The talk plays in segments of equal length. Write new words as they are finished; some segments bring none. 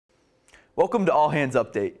Welcome to All Hands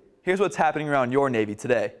Update. Here's what's happening around your Navy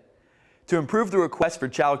today. To improve the request for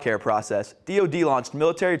childcare process, DoD launched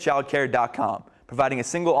militarychildcare.com, providing a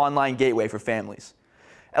single online gateway for families.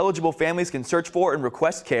 Eligible families can search for and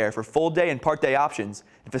request care for full-day and part-day options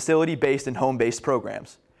in facility-based and home-based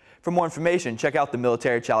programs. For more information, check out the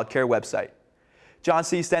Military Child Care website. John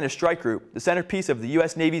C. Stennis Strike Group, the centerpiece of the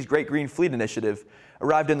U.S. Navy's Great Green Fleet Initiative,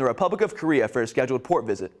 arrived in the Republic of Korea for a scheduled port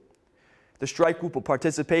visit. The Strike Group will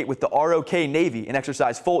participate with the ROK Navy in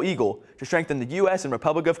exercise Full Eagle to strengthen the U.S. and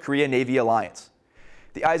Republic of Korea Navy alliance.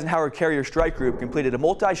 The Eisenhower Carrier Strike Group completed a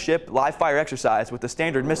multi-ship live-fire exercise with the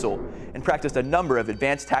Standard Missile and practiced a number of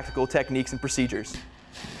advanced tactical techniques and procedures.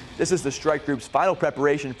 This is the Strike Group's final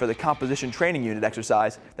preparation for the Composition Training Unit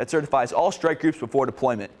exercise that certifies all Strike Groups before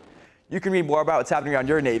deployment. You can read more about what's happening around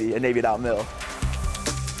your Navy at Navy.mil.